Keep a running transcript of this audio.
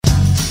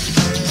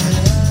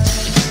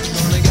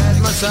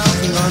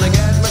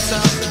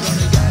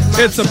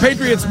It's a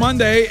Patriots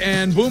Monday,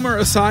 and Boomer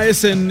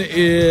Esiason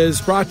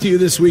is brought to you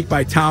this week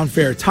by Town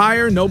Fair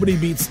Tire. Nobody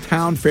beats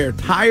Town Fair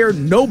Tire.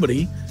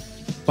 Nobody.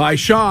 By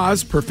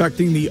Shaw's,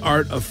 perfecting the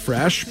art of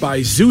fresh.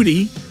 By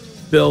Zudy,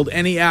 build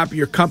any app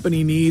your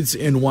company needs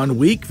in 1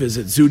 week.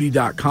 Visit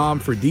Zudy.com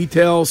for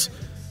details.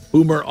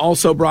 Boomer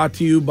also brought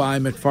to you by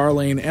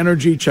McFarlane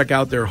Energy. Check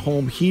out their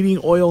home heating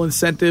oil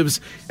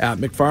incentives at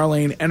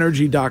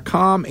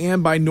McFarlaneEnergy.com,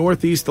 and by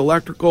Northeast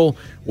Electrical,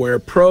 where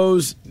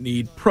pros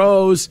need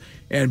pros.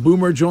 And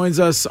Boomer joins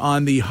us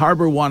on the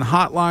Harbor One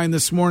hotline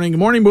this morning. Good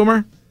morning,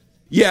 Boomer.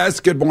 Yes,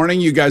 good morning.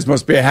 You guys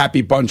must be a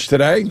happy bunch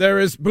today. There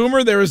is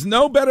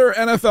no better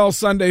NFL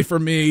Sunday for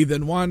me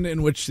than one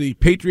in which the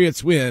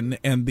Patriots win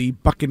and the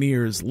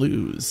Buccaneers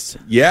lose.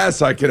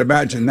 Yes, I could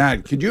imagine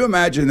that. Could you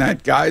imagine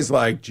that guys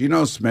like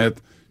Geno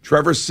Smith,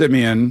 Trevor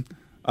Siemian,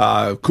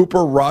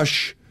 Cooper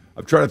Rush,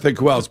 I'm trying to think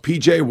who else,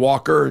 P.J.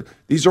 Walker,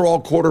 these are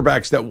all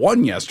quarterbacks that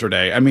won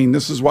yesterday. I mean,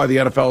 this is why the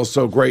NFL is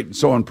so great and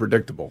so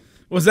unpredictable.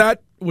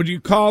 Would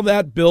you call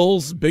that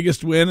Bill's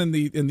biggest win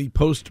in the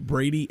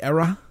post-Brady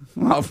era?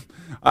 Well,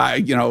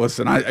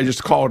 listen, I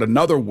just call it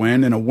another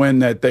win, and a win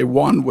that they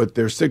won with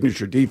their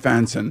signature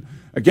defense. And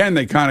again,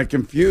 they kind of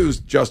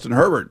confused Justin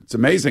Herbert. It's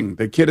amazing.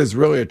 The kid is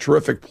really a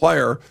terrific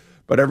player,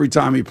 but every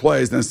time he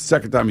plays, and it's the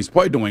second time he's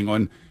played New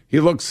England,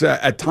 he looks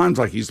at times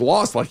like he's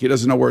lost, like he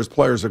doesn't know where his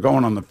players are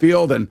going on the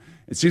field. And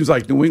it seems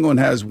like New England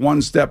has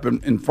one step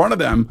in front of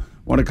them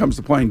when it comes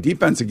to playing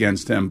defense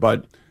against him.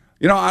 But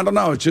I don't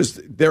know. It's just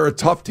they're a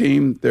tough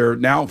team. They're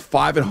now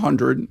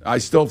 500. I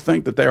still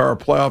think that they are a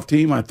playoff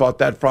team. I thought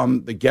that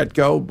from the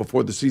get-go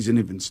before the season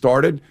even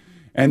started,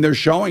 and they're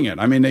showing it.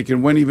 I mean, they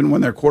can win even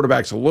when their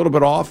quarterback's a little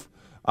bit off.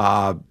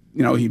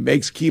 He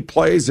makes key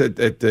plays at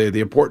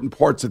the important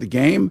parts of the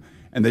game,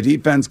 and the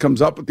defense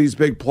comes up with these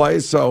big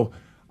plays. So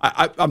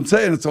I'm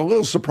saying it's a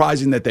little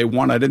surprising that they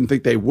won. I didn't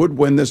think they would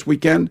win this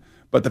weekend.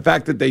 But the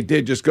fact that they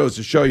did just goes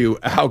to show you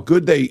how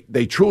good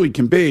they truly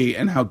can be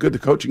and how good the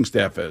coaching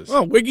staff is.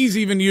 Well, Wiggy's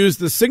even used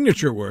the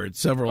signature word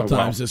several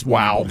times this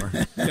morning.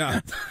 Wow.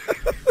 Yeah.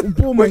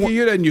 Boomer, Wiggy,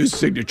 you didn't use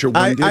signature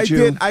word, did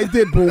you? I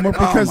did, Boomer,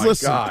 because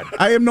listen, God.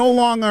 I am no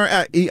longer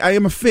I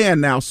am a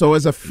fan now. So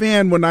as a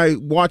fan, when I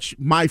watch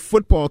my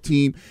football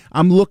team,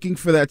 I'm looking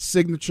for that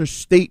signature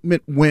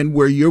statement win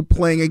where you're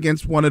playing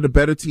against one of the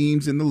better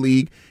teams in the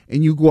league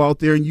and you go out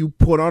there and you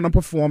put on a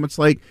performance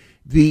like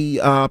the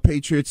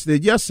Patriots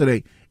did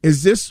yesterday.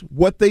 Is this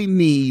what they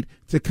need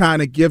to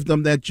kind of give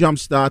them that jump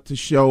start to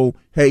show,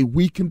 hey,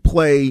 we can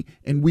play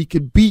and we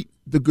can beat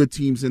the good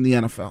teams in the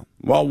NFL?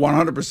 Well,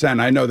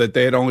 100%. I know that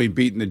they had only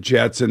beaten the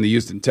Jets and the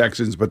Houston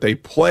Texans, but they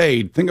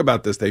played, think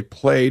about this, they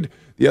played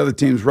the other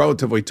teams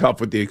relatively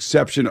tough with the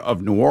exception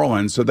of New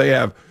Orleans. So they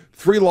have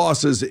 3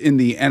 losses in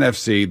the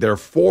NFC. They're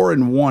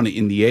 4-1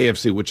 in the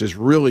AFC, which is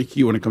really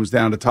key when it comes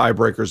down to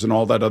tiebreakers and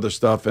all that other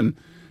stuff. And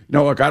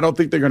look, I don't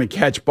think they're going to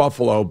catch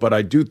Buffalo, but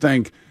I do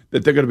think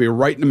that they're going to be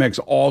right in the mix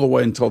all the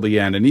way until the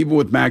end. And even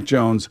with Mac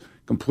Jones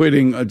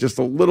completing just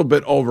a little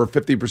bit over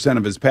 50%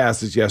 of his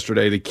passes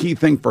yesterday, the key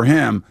thing for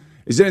him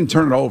is he didn't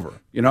turn it over.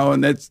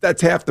 And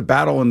that's half the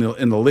battle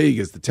in the league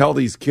is to tell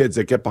these kids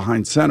that get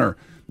behind center,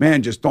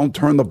 man, just don't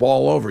turn the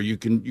ball over. You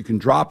can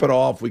drop it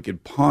off. We can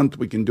punt.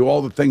 We can do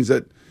all the things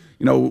that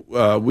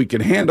we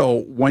can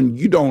handle when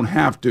you don't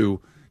have to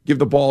give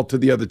the ball to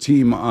the other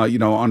team.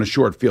 On a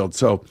short field.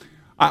 So.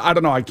 I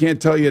don't know. I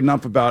can't tell you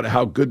enough about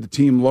how good the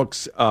team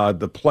looks.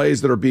 The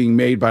plays that are being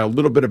made by a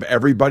little bit of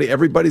everybody.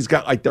 Everybody's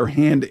got like their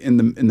hand in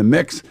the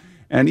mix,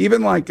 and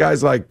even like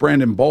guys like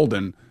Brandon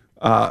Bolden,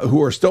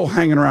 who are still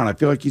hanging around. I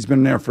feel like he's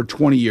been there for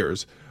 20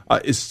 years.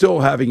 Is still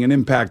having an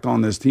impact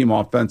on this team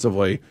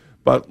offensively.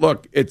 But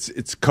look,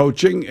 it's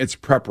coaching, it's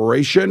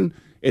preparation,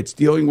 it's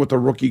dealing with a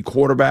rookie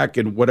quarterback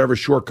and whatever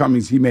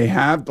shortcomings he may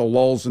have, the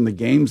lulls in the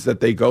games that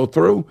they go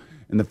through.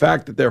 And the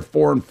fact that they're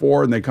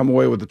 4-4 and they come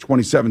away with a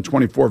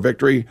 27-24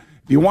 victory.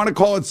 If you want to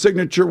call it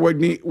signature,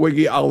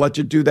 Wiggy, I'll let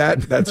you do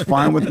that. That's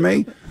fine with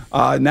me.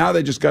 Now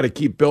they just got to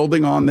keep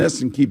building on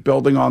this and keep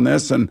building on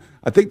this. And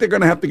I think they're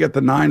going to have to get to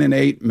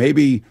 9-8,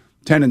 maybe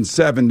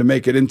 10-7 to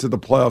make it into the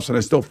playoffs, and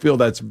I still feel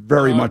that's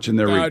very much in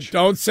their reach.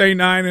 Don't say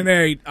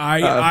 9-8.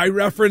 I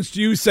referenced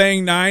you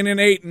saying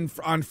 9-8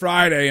 on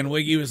Friday, and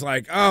Wiggy was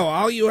like, "Oh,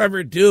 all you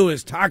ever do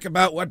is talk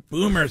about what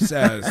Boomer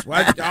says.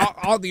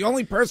 The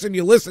only person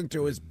you listen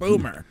to is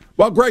Boomer."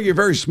 Well, Greg, you're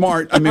very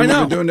smart. I mean, we've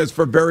been doing this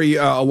for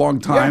a long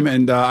time,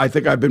 and I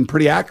think I've been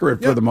pretty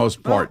accurate for the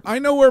most part. I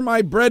know where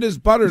my bread is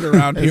buttered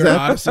around here,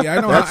 Odyssey. I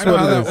know how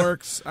that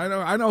works.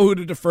 I know who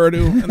to defer to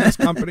in this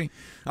company.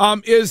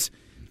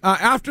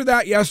 After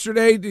that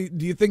yesterday,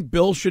 do you think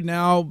Bill should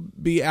now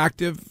be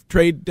active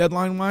trade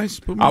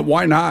deadline-wise?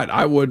 Why not?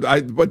 I would.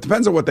 But it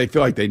depends on what they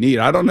feel like they need.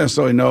 I don't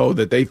necessarily know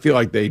that they feel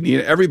like they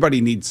need it.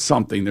 Everybody needs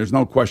something. There's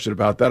no question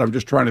about that. I'm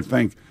just trying to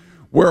think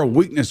where a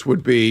weakness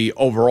would be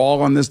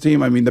overall on this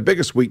team. I mean, the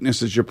biggest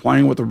weakness is you're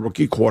playing with a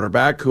rookie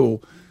quarterback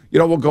who,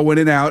 will go in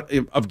and out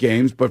of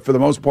games. But for the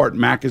most part,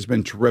 Mac has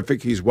been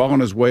terrific. He's well on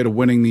his way to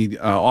winning the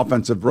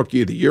Offensive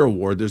Rookie of the Year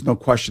award. There's no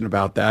question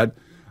about that.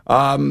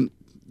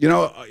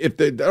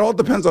 It all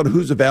depends on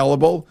who's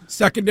available.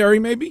 Secondary,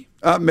 maybe?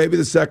 Maybe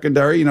the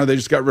secondary. They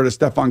just got rid of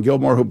Stephon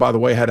Gilmore, who, by the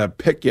way, had a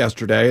pick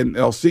yesterday, and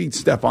they'll see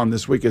Stephon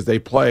this week as they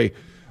play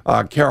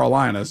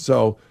Carolina.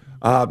 So,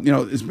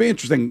 it's been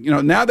interesting.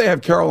 Now they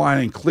have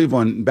Carolina and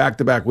Cleveland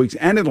back-to-back weeks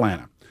and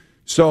Atlanta.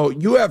 So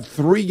you have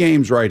 3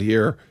 games right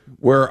here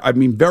where,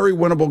 very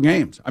winnable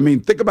games.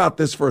 Think about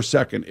this for a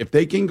second. If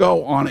they can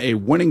go on a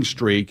winning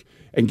streak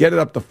and get it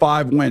up to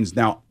 5 wins.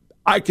 Now,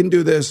 I can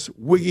do this.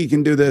 Wiggy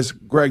can do this.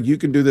 Greg, you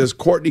can do this.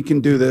 Courtney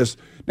can do this.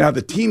 Now,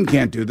 the team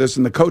can't do this,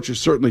 and the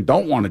coaches certainly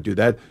don't want to do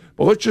that.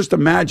 But let's just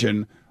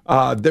imagine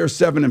they're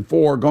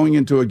 7-4 going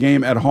into a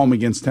game at home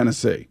against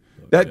Tennessee.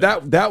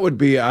 That would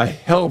be a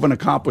hell of an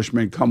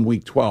accomplishment come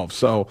Week 12.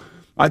 So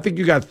I think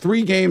you got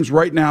 3 games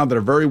right now that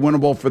are very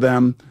winnable for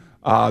them.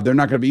 They're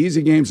not going to be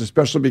easy games,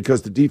 especially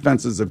because the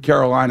defenses of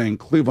Carolina and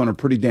Cleveland are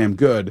pretty damn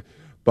good.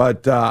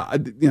 But, they're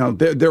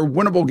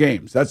winnable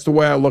games. That's the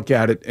way I look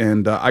at it.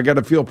 And I got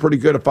to feel pretty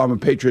good if I'm a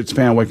Patriots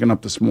fan waking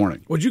up this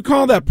morning. Would you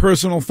call that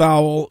personal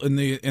foul in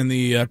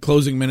the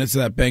closing minutes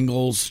of that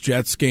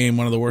Bengals-Jets game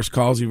one of the worst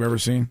calls you've ever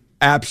seen?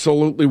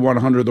 Absolutely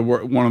 100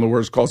 one of the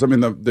worst calls.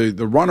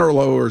 The runner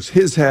lowers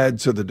his head,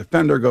 so the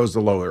defender goes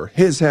to lower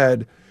his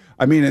head.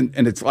 And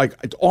it's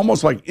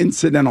almost like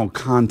incidental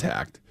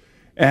contact.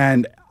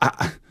 And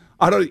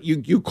I don't.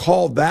 You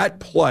call that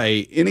play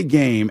in a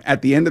game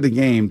at the end of the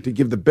game to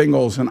give the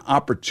Bengals an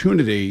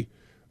opportunity,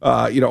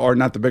 or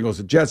not the Bengals,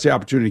 the Jets the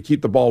opportunity to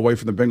keep the ball away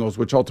from the Bengals,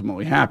 which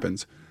ultimately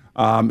happens.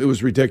 It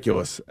was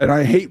ridiculous, and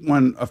I hate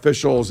when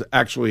officials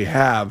actually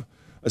have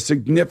a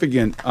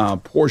significant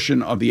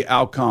portion of the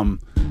outcome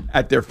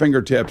at their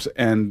fingertips,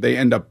 and they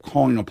end up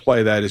calling a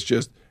play that is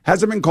just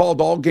hasn't been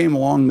called all game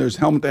long. There's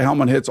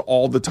helmet-to-helmet hits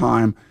all the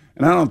time.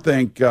 And I don't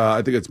think,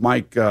 I think it's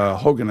Mike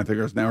Hogan, I think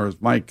it was now, or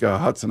it's Mike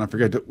Hudson, I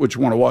forget which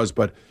one it was,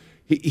 but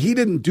he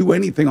didn't do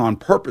anything on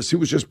purpose. He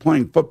was just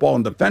playing football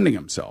and defending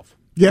himself.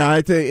 Yeah,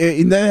 I think,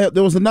 and then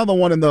there was another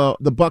one in the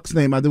Bucs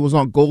name. I think it was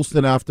on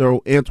Golston after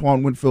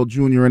Antoine Winfield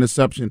Jr.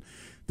 interception.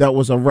 That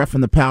was a ref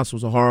in the pass,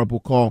 was a horrible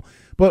call.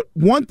 But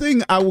one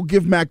thing I will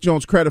give Mac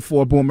Jones credit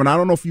for, Boomer, and I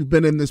don't know if you've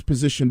been in this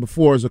position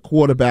before as a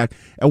quarterback.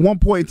 At one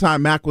point in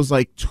time, Mac was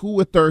like 2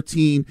 of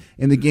 13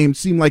 in the game.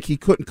 Seemed like he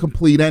couldn't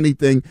complete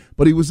anything,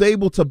 but he was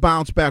able to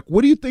bounce back.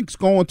 What do you think's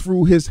going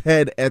through his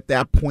head at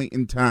that point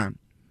in time?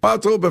 Well,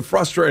 it's a little bit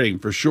frustrating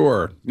for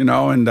sure,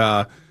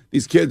 and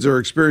these kids are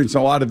experiencing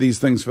a lot of these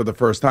things for the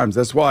first times.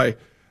 That's why,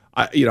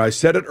 I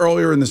said it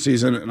earlier in the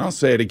season, and I'll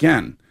say it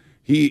again.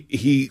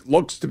 He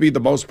looks to be the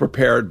most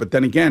prepared, but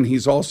then again,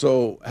 he's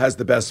also has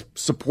the best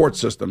support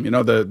system.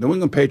 The New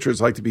England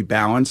Patriots like to be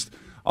balanced.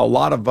 A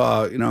lot of,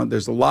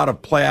 there's a lot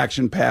of play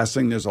action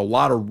passing. There's a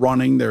lot of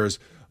running. There's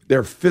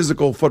their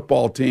physical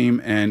football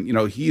team, and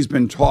he's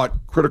been taught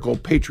critical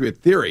Patriot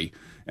theory,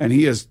 and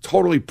he is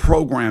totally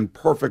programmed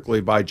perfectly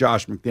by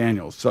Josh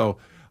McDaniels. So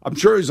I'm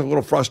sure he's a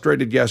little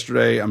frustrated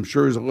yesterday. I'm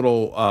sure he's a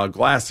little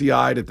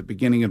glassy-eyed at the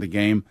beginning of the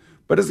game.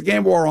 But as the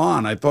game wore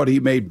on, I thought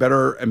he made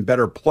better and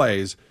better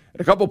plays. And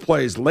a couple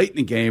plays late in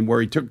the game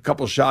where he took a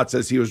couple shots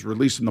as he was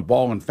releasing the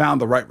ball and found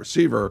the right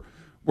receiver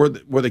were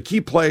the key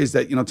plays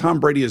that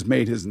Tom Brady has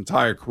made his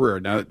entire career.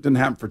 Now, it didn't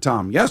happen for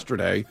Tom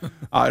yesterday.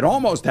 It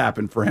almost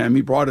happened for him.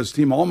 He brought his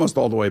team almost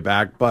all the way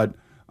back. But,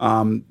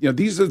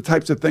 these are the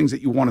types of things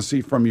that you want to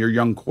see from your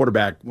young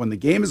quarterback. When the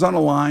game is on the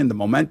line, the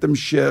momentum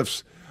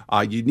shifts.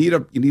 You need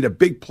a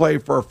big play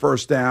for a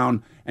first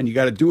down, and you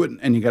got to do it,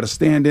 and you got to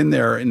stand in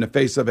there in the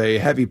face of a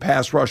heavy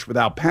pass rush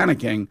without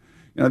panicking.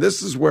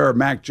 This is where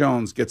Mac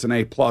Jones gets an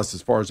A+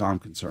 as far as I'm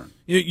concerned.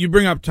 You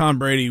bring up Tom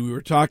Brady. We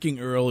were talking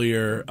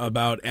earlier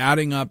about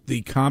adding up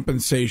the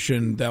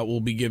compensation that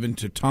will be given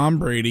to Tom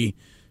Brady,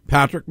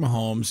 Patrick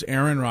Mahomes,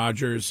 Aaron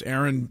Rodgers,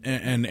 and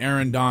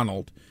Aaron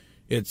Donald.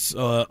 It's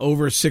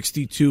over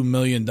 $62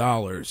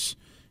 million.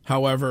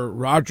 However,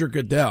 Roger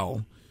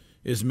Goodell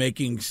is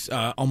making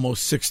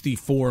almost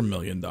 $64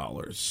 million.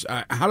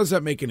 How does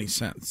that make any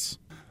sense?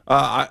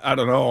 I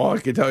don't know. All I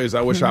can tell you is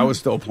I wish I was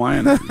still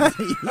playing.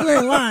 You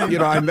ain't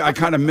lying. I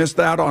kind of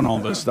missed out on all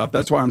this stuff.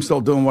 That's why I'm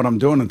still doing what I'm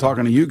doing and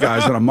talking to you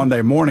guys on a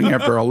Monday morning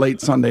after a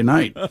late Sunday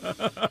night.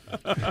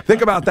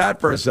 Think about that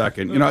for a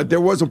second.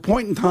 There was a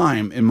point in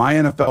time in my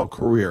NFL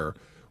career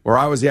where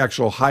I was the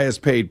actual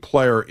highest paid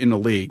player in the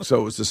league.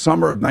 So it was the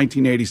summer of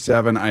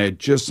 1987. I had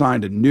just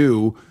signed a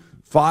new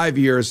 5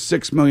 years,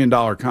 $6 million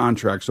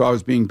contract. So I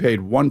was being paid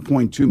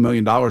 $1.2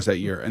 million that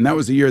year. And that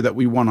was the year that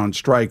we went on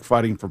strike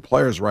fighting for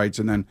players' rights.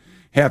 And then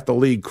half the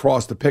league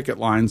crossed the picket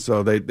line,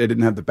 so they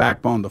didn't have the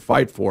backbone to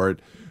fight for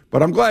it.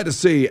 But I'm glad to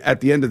see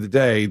at the end of the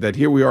day that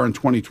here we are in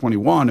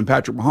 2021, and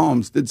Patrick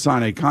Mahomes did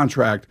sign a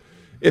contract,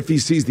 if he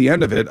sees the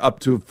end of it, up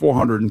to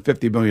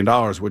 $450 million,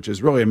 which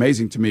is really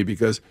amazing to me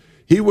because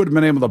he would have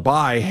been able to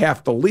buy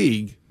half the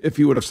league if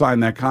he would have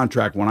signed that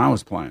contract when I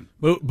was playing.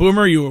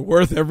 Boomer, you were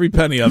worth every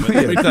penny of it.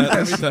 Let me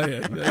tell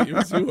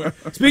you.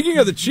 Speaking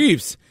of the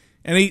Chiefs,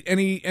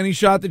 any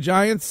shot the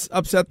Giants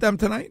upset them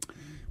tonight?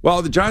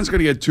 Well, the Giants are going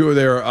to get two of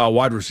their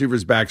wide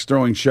receivers back,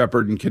 Sterling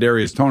Shepard and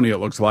Kadarius Toney, it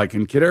looks like.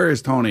 And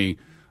Kadarius Toney,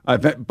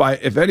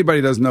 If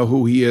anybody doesn't know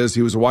who he is,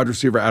 he was a wide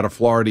receiver out of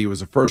Florida. He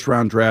was a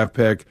first-round draft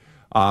pick.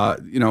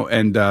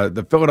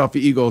 The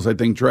Philadelphia Eagles, I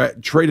think,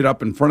 traded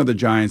up in front of the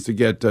Giants to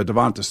get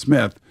Devonta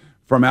Smith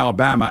from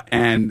Alabama,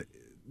 and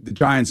the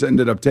Giants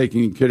ended up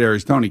taking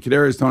Kadarius Toney.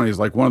 Kadarius Toney is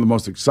like one of the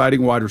most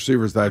exciting wide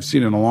receivers that I've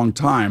seen in a long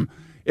time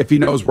if he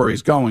knows where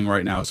he's going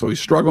right now. So he's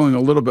struggling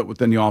a little bit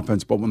within the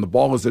offense, but when the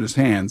ball is in his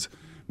hands,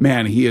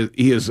 man, he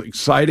is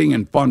exciting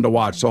and fun to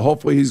watch. So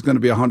hopefully he's going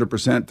to be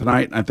 100%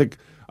 tonight. And I think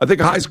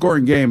a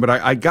high-scoring game, but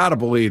I got to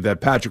believe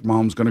that Patrick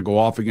Mahomes is going to go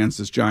off against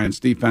this Giants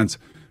defense,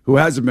 who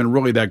hasn't been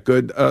really that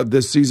good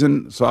this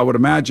season. So I would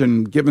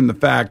imagine, given the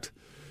fact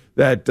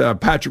that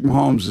Patrick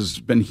Mahomes has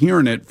been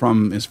hearing it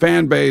from his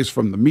fan base,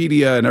 from the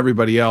media, and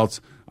everybody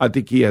else, I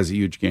think he has a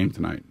huge game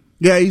tonight.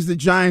 Yeah, he's the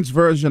Giants'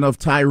 version of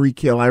Tyreek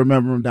Hill. I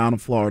remember him down in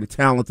Florida.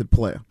 Talented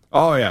player.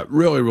 Oh, yeah,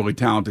 really, really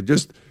talented.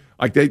 Just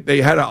like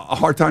they had a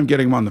hard time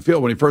getting him on the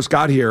field. When he first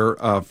got here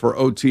for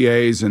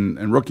OTAs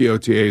and rookie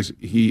OTAs,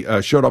 he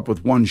showed up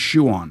with one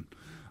shoe on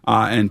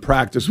and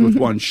practiced with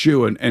one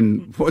shoe.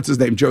 And what's his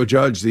name? Joe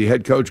Judge, the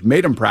head coach,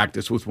 made him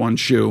practice with one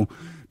shoe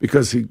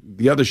because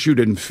the other shoe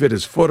didn't fit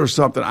his foot or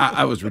something.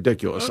 I was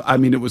ridiculous. I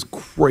mean, it was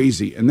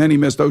crazy. And then he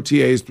missed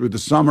OTAs through the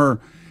summer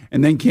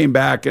and then came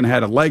back and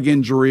had a leg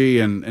injury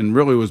and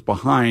really was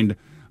behind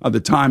the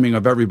timing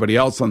of everybody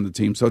else on the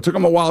team. So it took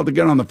him a while to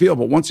get on the field,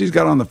 but once he's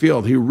got on the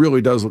field, he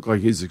really does look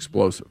like he's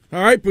explosive.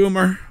 All right,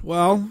 Boomer.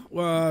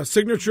 Well,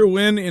 signature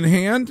win in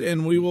hand,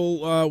 and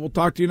we'll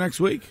talk to you next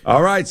week.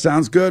 All right,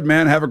 sounds good,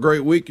 man. Have a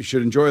great week. You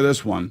should enjoy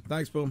this one.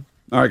 Thanks, Boom.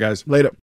 All right, guys. Later.